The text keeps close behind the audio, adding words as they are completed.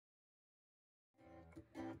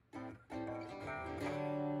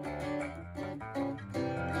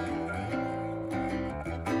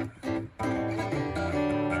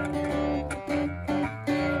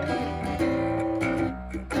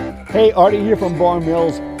Hey, Artie here from Bar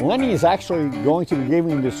Mills. Lenny is actually going to be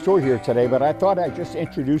giving this tour here today, but I thought I'd just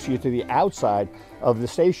introduce you to the outside of the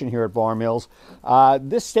station here at Bar Mills.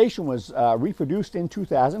 This station was reproduced in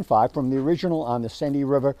 2005 from the original on the Sandy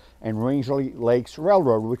River and Rangeley Lakes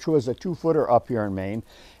Railroad, which was a 2-footer up here in Maine.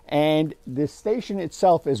 And the station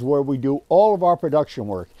itself is where we do all of our production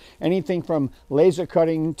work. Anything from laser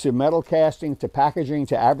cutting to metal casting to packaging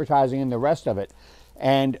to advertising and the rest of it.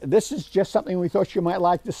 And this is just something we thought you might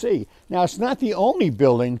like to see. Now, it's not the only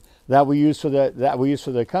building that we use for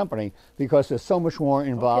the company, because there's so much more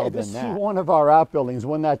involved in that. This is one of our outbuildings,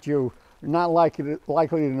 one that you're not likely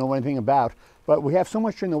to know anything about. But we have so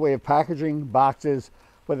much in the way of packaging, boxes,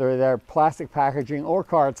 whether they're plastic packaging or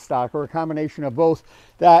cardstock or a combination of both,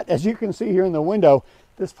 that, as you can see here in the window,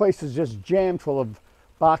 this place is just jammed full of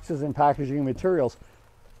boxes and packaging materials.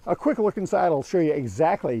 A quick look inside will show you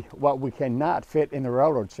exactly what we cannot fit in the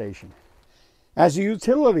railroad station. As a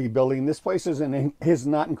utility building, this place is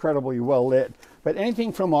not incredibly well lit, but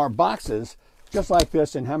anything from our boxes, just like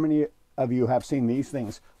this, and how many of you have seen these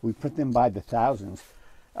things? We print them by the thousands,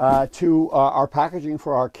 to our packaging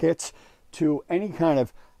for our kits, to any kind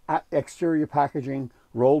of exterior packaging,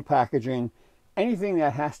 rolled packaging, anything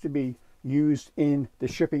that has to be used in the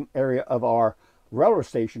shipping area of our railroad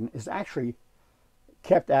station is actually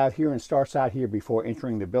kept out here and starts out here before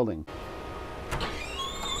entering the building.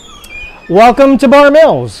 Welcome to Bar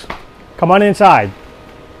Mills. Come on inside.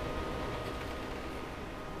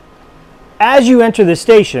 As you enter the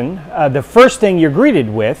station, the first thing you're greeted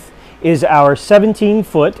with is our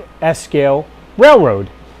 17-foot S-scale railroad.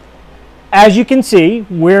 As you can see,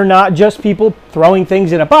 we're not just people throwing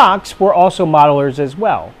things in a box, we're also modelers as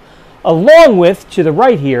well. Along with, to the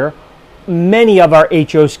right here, many of our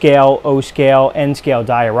HO scale, O scale, N scale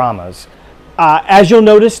dioramas. As you'll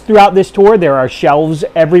notice throughout this tour, there are shelves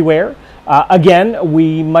everywhere. Again,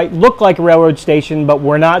 we might look like a railroad station, but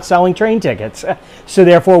we're not selling train tickets. So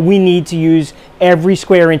therefore, we need to use every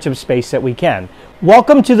square inch of space that we can.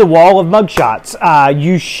 Welcome to the wall of mugshots.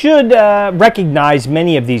 You should recognize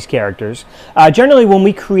many of these characters. Generally, when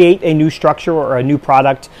we create a new structure or a new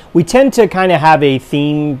product, we tend to kind of have a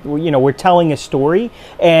theme. You know, we're telling a story,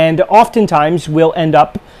 and oftentimes we'll end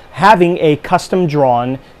up having a custom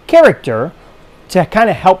drawn character to kind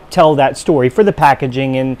of help tell that story for the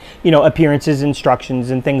packaging and, you know, appearances,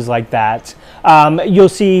 instructions, and things like that. You'll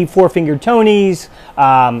see Four-Fingered Tony's,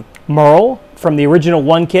 Merle from the original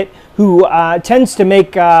One Kit, who tends to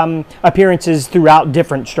make appearances throughout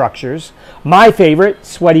different structures. My favorite,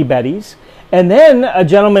 Sweaty Betty's. And then a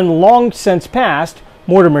gentleman long since passed,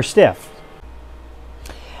 Mortimer Stiff.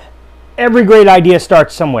 Every great idea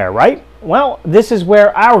starts somewhere, right? Well, this is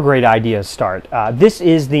where our great ideas start. This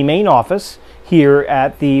is the main office here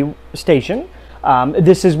at the station.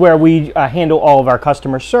 This is where we handle all of our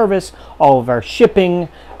customer service, all of our shipping,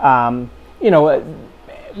 you know,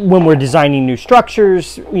 when we're designing new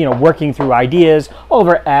structures, you know, working through ideas, all of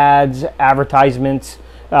our ads, advertisements,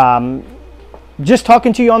 just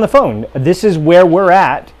talking to you on the phone. This is where we're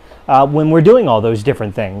at when we're doing all those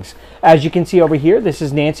different things. As you can see over here, this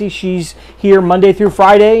is Nancy. She's here Monday through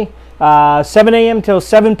Friday, 7 a.m. till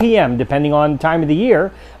 7 p.m. depending on time of the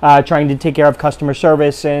year, trying to take care of customer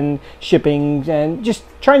service and shipping and just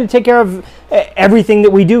trying to take care of everything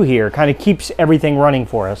that we do here. Kind of keeps everything running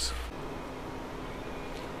for us.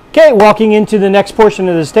 Okay, walking into the next portion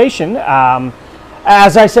of the station.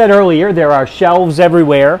 As I said earlier, there are shelves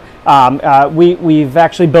everywhere. We've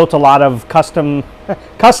actually built a lot of custom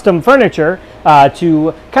furniture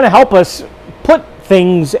to kind of help us put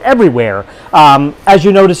things everywhere. As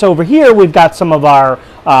you notice over here, we've got some of our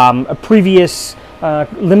previous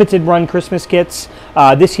limited run Christmas kits.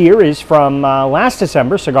 This here is from last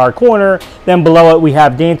December, Cigar Corner. Then below it we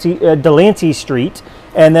have Delancey Street.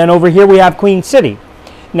 And then over here we have Queen City.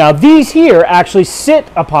 Now these here actually sit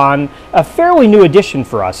upon a fairly new addition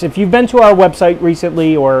for us. If you've been to our website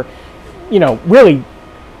recently, or, you know, really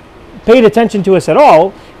paid attention to us at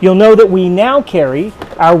all, you'll know that we now carry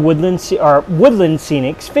our Woodland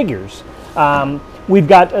Scenics figures. We've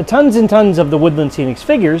got tons and tons of the Woodland Scenics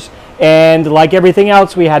figures, and like everything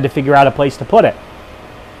else, we had to figure out a place to put it.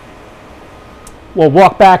 We'll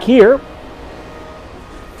walk back here.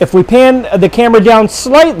 If we pan the camera down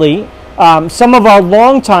slightly, some of our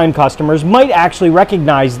longtime customers might actually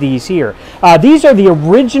recognize these here. These are the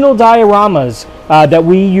original dioramas that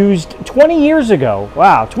we used 20 years ago.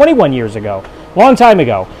 Wow, 21 years ago. Long time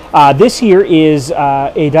ago. This here is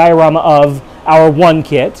a diorama of our One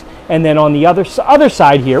Kit. And then on the other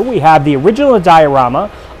side here, we have the original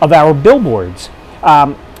diorama of our billboards.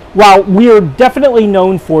 While we're definitely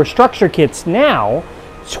known for structure kits now,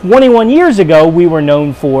 21 years ago, we were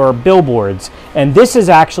known for billboards, and this is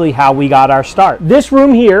actually how we got our start. This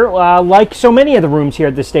room here, like so many of the rooms here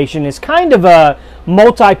at the station, is kind of a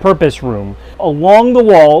multi-purpose room. Along the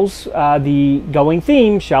walls, the going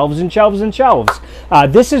theme, shelves and shelves and shelves.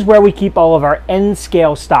 This is where we keep all of our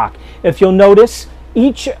N-scale stock. If you'll notice,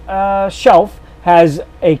 each shelf has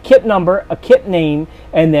a kit number, a kit name,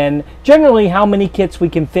 and then generally how many kits we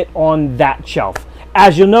can fit on that shelf.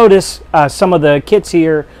 As you'll notice, some of the kits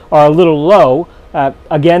here are a little low.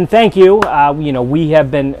 Again, thank you. You know, we have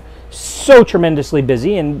been so tremendously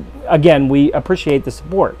busy, and again, we appreciate the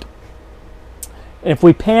support. And if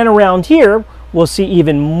we pan around here, we'll see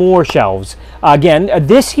even more shelves. Again,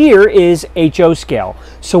 this here is HO scale.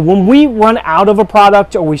 So when we run out of a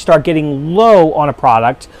product or we start getting low on a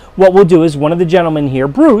product, what we'll do is one of the gentlemen here,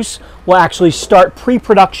 Bruce, will actually start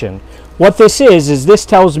pre-production. What this is this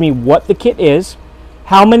tells me what the kit is,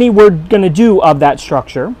 how many we're going to do of that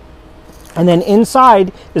structure, and then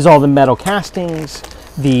inside is all the metal castings,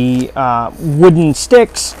 the wooden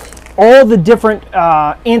sticks, all the different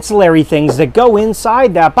ancillary things that go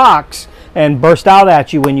inside that box and burst out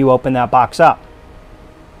at you when you open that box up.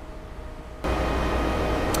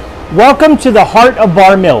 Welcome to the heart of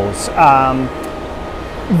Bar Mills.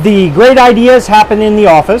 The great ideas happen in the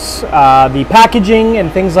office. The packaging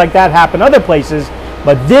and things like that happen other places,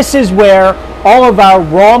 but this is where all of our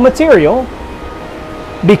raw material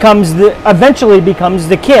eventually becomes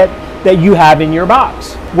the kit that you have in your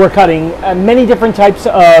box. We're cutting many different types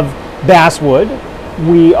of basswood.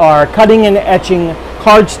 We are cutting and etching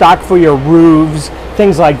cardstock for your roofs,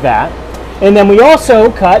 things like that. And then we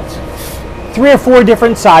also cut 3 or 4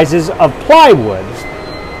 different sizes of plywood.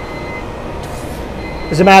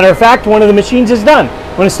 As a matter of fact, one of the machines is done.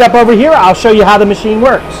 I'm going to step over here. I'll show you how the machine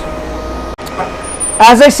works.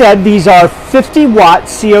 As I said, these are 50-watt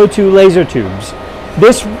CO2 laser tubes.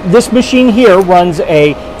 This machine here runs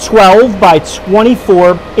a 12 by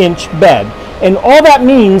 24 inch bed. And all that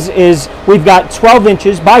means is we've got 12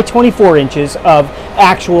 inches by 24 inches of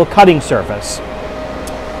actual cutting surface.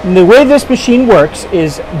 And the way this machine works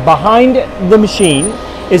is behind the machine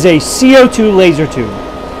is a CO2 laser tube.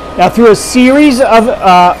 Now through a series of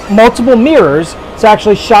multiple mirrors, it's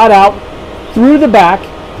actually shot out through the back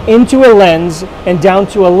into a lens and down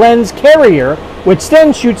to a lens carrier, which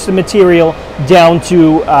then shoots the material down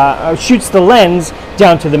to, shoots the lens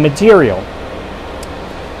down to the material.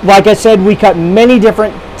 Like I said, we cut many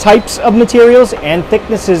different types of materials and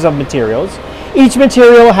thicknesses of materials. Each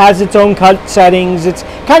material has its own cut settings. It's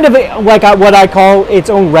kind of like what I call its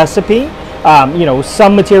own recipe. You know,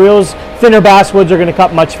 some materials, thinner basswoods, are going to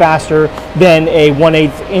cut much faster than a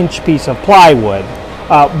 1/8 inch piece of plywood.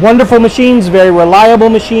 Wonderful machines, very reliable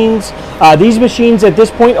machines. These machines at this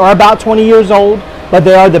point are about 20 years old, but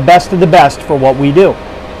they are the best of the best for what we do.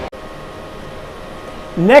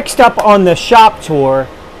 Next up on the shop tour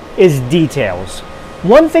is details.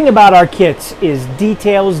 One thing about our kits is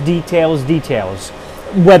details, details, details.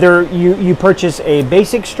 Whether you purchase a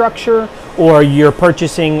basic structure or you're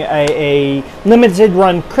purchasing a limited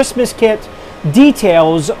run Christmas kit,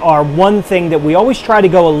 details are one thing that we always try to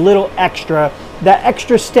go a little extra, that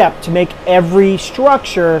extra step to make every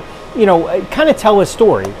structure, you know, kind of tell a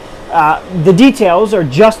story. The details are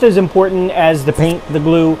just as important as the paint, the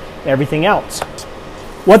glue, everything else.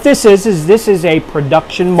 What this is a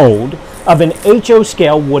production mold of an HO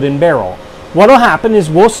scale wooden barrel. What will happen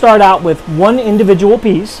is we'll start out with one individual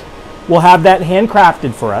piece. We'll have that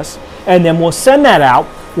handcrafted for us, and then we'll send that out.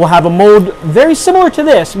 We'll have a mold very similar to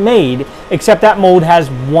this made, except that mold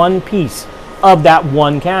has one piece of that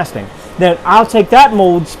one casting. Then I'll take that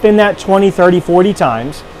mold, spin that 20, 30, 40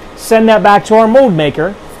 times, send that back to our mold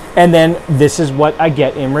maker, and then this is what I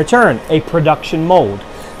get in return, a production mold.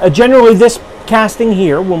 Generally, this casting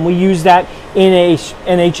here, when we use that in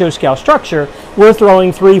an HO scale structure, we're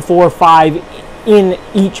throwing 3, 4, 5 in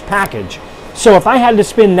each package. So if I had to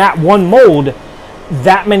spin that one mold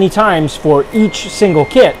that many times for each single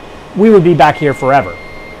kit, we would be back here forever.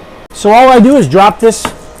 So all I do is drop this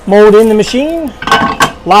mold in the machine,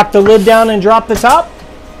 lock the lid down and drop the top,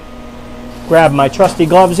 grab my trusty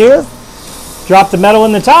gloves here, drop the metal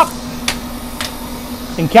in the top,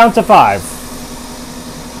 and count to 5.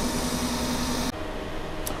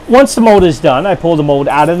 Once the mold is done, I pull the mold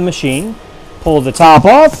out of the machine, pull the top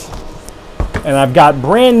off, and I've got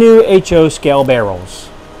brand new HO scale barrels.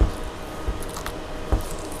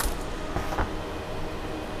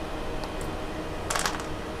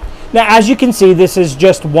 Now, as you can see, this is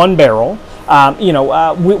just one barrel.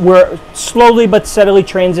 We're slowly but steadily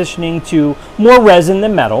transitioning to more resin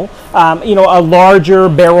than metal. A larger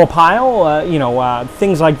barrel pile,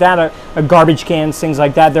 things like that, garbage cans, things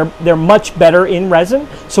like that. They're much better in resin,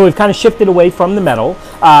 so we've kind of shifted away from the metal.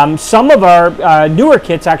 Some of our newer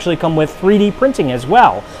kits actually come with 3D printing as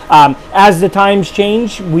well. As the times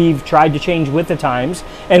change, we've tried to change with the times,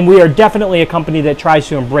 and we are definitely a company that tries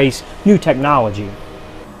to embrace new technology.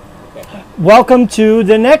 Welcome to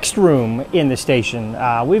the next room in the station.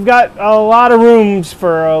 We've got a lot of rooms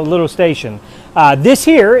for a little station. This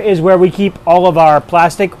here is where we keep all of our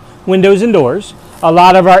plastic windows and doors. A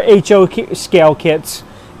lot of our HO scale kits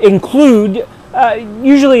include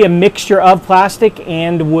usually a mixture of plastic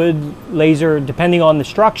and wood laser depending on the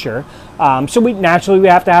structure. So we have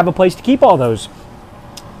to have a place to keep all those.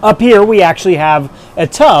 Up here we actually have a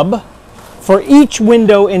tub for each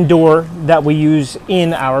window and door that we use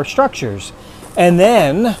in our structures. And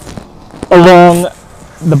then along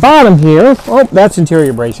the bottom here, oh, that's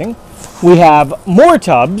interior bracing, we have more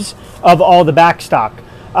tubs of all the back stock.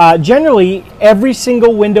 Generally, every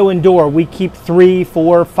single window and door, we keep 3,000,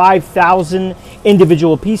 4,000, 5,000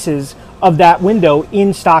 individual pieces of that window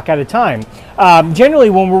in stock at a time.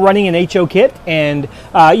 Generally, when we're running an HO kit and,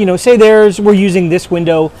 say we're using this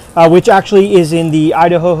window, which actually is in the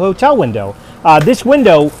Idaho Hotel window. This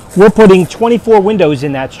window, we're putting 24 windows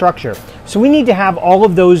in that structure. So we need to have all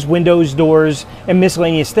of those windows, doors, and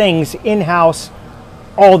miscellaneous things in-house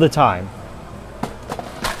all the time.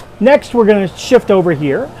 Next, we're going to shift over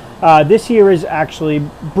here. This here is actually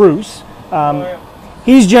Bruce.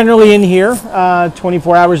 He's generally in here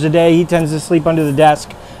 24 hours a day. He tends to sleep under the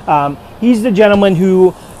desk. He's the gentleman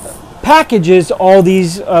who packages all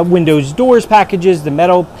these windows, doors packages, the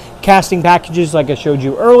metal casting packages like I showed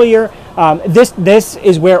you earlier. This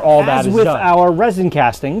is where all that is done. As with our resin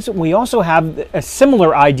castings, we also have a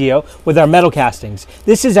similar idea with our metal castings.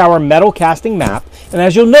 This is our metal casting map, and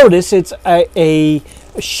as you'll notice, it's a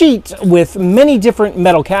sheet with many different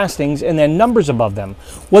metal castings and then numbers above them.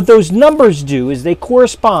 What those numbers do is they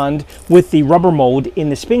correspond with the rubber mold in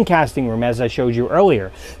the spin casting room, as I showed you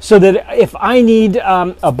earlier, so that if I need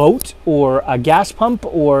a boat or a gas pump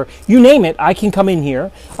or you name it, I can come in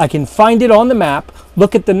here, I can find it on the map,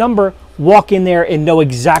 look at the number, walk in there and know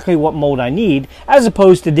exactly what mold I need, as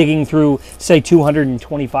opposed to digging through, say,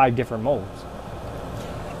 225 different molds.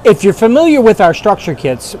 If you're familiar with our structure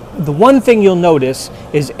kits, the one thing you'll notice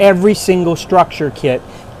is every single structure kit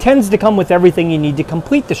tends to come with everything you need to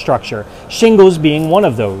complete the structure, shingles being one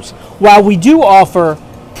of those. While we do offer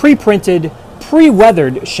pre-printed,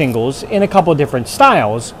 pre-weathered shingles in a couple different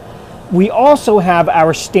styles, we also have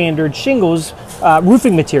our standard shingles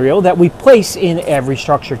roofing material that we place in every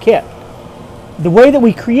structure kit. The way that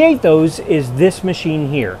we create those is this machine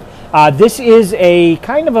here. This is a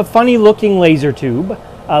kind of a funny looking laser tube.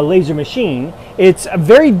 Laser machine. It's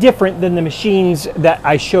very different than the machines that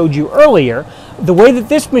I showed you earlier. The way that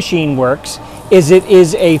this machine works is it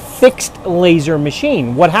is a fixed laser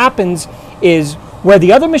machine. What happens is where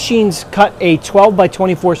the other machines cut a 12 by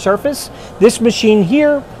 24 surface, this machine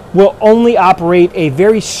here will only operate a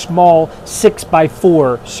very small 6 by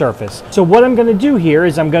 4 surface. So what I'm going to do here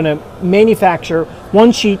is I'm going to manufacture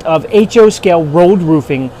one sheet of HO scale rolled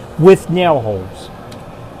roofing with nail holes.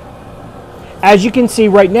 As you can see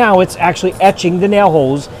right now, it's actually etching the nail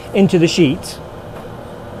holes into the sheets.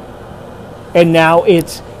 And now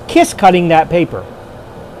it's kiss cutting that paper.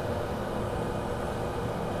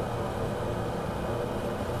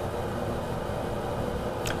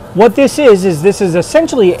 What this is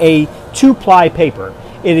essentially a 2-ply paper.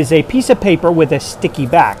 It is a piece of paper with a sticky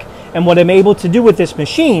back. And what I'm able to do with this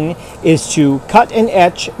machine is to cut and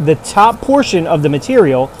etch the top portion of the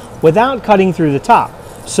material without cutting through the top.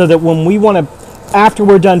 So that when we want to, after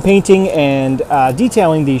we're done painting and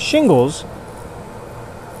detailing these shingles,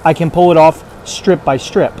 I can pull it off strip by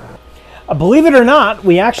strip. Believe it or not,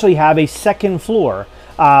 we actually have a second floor.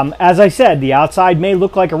 As I said, the outside may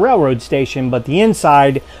look like a railroad station, but the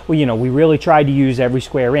inside, we really tried to use every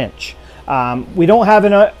square inch. We don't have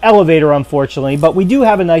an elevator, unfortunately, but we do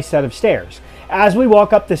have a nice set of stairs. As we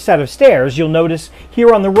walk up the set of stairs, you'll notice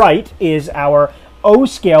here on the right is our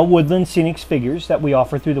O-scale woodland scenics figures that we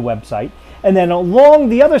offer through the website. And then along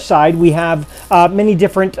the other side, we have many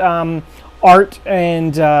different art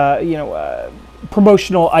and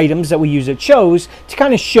promotional items that we use at shows to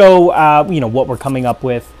kind of show what we're coming up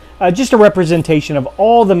with. Just a representation of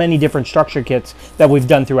all the many different structure kits that we've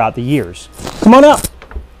done throughout the years. Come on up.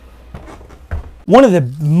 One of the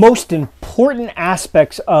most important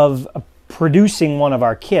aspects of producing one of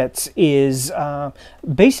our kits is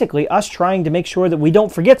basically us trying to make sure that we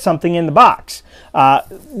don't forget something in the box.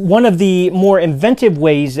 One of the more inventive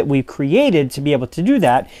ways that we've created to be able to do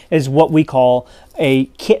that is what we call a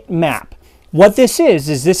kit map. What this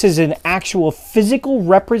is this is an actual physical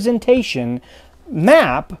representation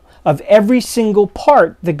map of every single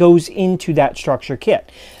part that goes into that structure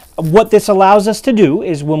kit. What this allows us to do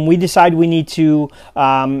is when we decide we need to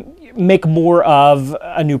make more of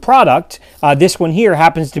a new product, this one here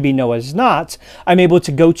happens to be Noah's Knots, I'm able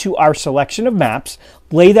to go to our selection of maps,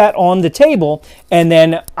 lay that on the table, and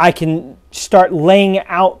then I can start laying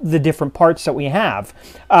out the different parts that we have.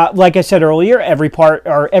 Like I said earlier, every part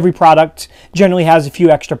or every product generally has a few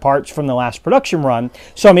extra parts from the last production run,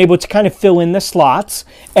 so I'm able to kind of fill in the slots,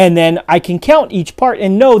 and then I can count each part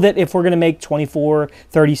and know that if we're going to make 24,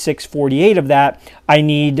 36, 48 of that, I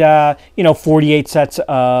need 48 sets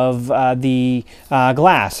of the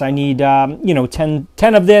glass. I need 10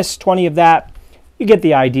 of this, 20 of that. You get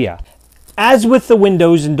the idea. As with the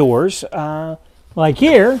windows and doors, like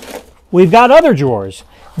here, we've got other drawers.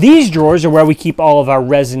 These drawers are where we keep all of our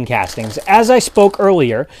resin castings. As I spoke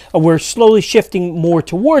earlier, we're slowly shifting more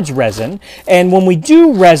towards resin, and when we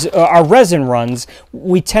do our resin runs,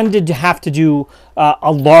 we tended to have to do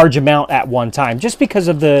a large amount at one time just because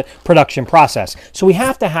of the production process. So we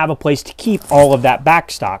have to have a place to keep all of that back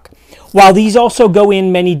stock. While these also go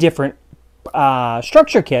in many different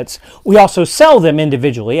structure kits, we also sell them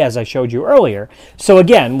individually, as I showed you earlier. So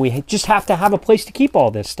again, we just have to have a place to keep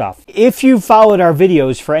all this stuff. If you've followed our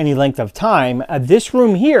videos for any length of time, this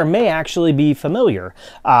room here may actually be familiar.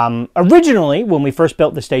 Originally, when we first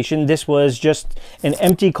built the station, this was just an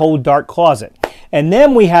empty, cold, dark closet. And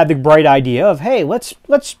then we had the bright idea of, hey, let's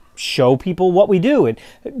show people what we do and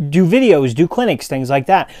do videos, do clinics, things like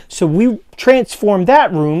that. So we transformed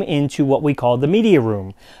that room into what we call the media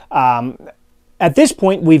room. At this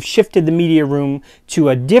point, we've shifted the media room to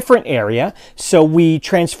a different area. So we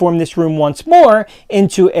transformed this room once more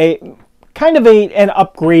into a kind of an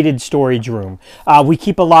upgraded storage room. We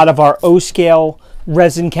keep a lot of our O-scale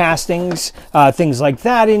resin castings, things like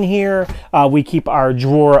that in here. We keep our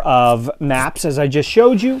drawer of maps, as I just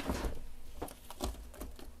showed you.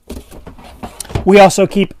 We also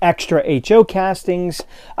keep extra HO castings.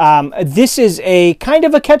 This is a kind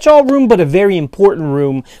of a catch-all room, but a very important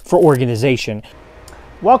room for organization.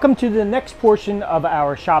 Welcome to the next portion of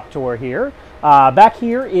our shop tour here. Back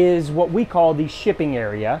here is what we call the shipping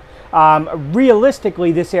area.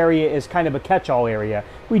 Realistically, this area is kind of a catch-all area.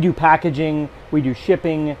 We do packaging, we do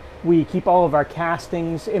shipping, we keep all of our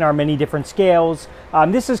castings in our many different scales.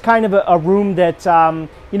 This is kind of a room that,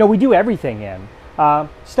 we do everything in.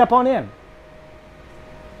 Step on in.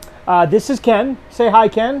 This is Ken. Say hi,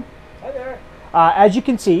 Ken. Hi there. As you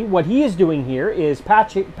can see, what he is doing here is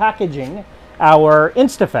packaging our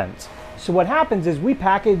Instafence. So what happens is we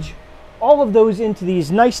package all of those into these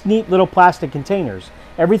nice, neat little plastic containers.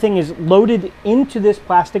 Everything is loaded into this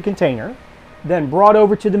plastic container, then brought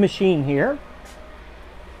over to the machine here.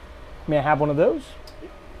 May I have one of those?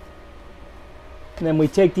 And then we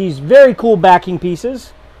take these very cool backing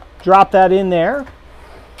pieces, drop that in there,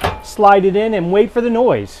 slide it in, and wait for the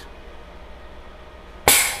noise.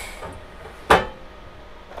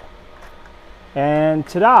 And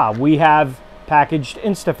ta-da, we have packaged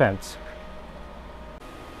Instafence.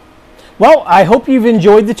 Well, I hope you've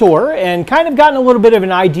enjoyed the tour and kind of gotten a little bit of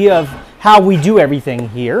an idea of how we do everything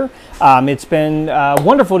here. It's been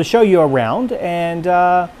wonderful to show you around, and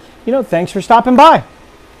thanks for stopping by.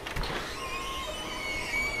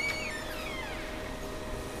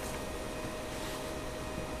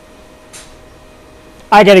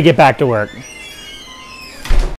 I gotta get back to work.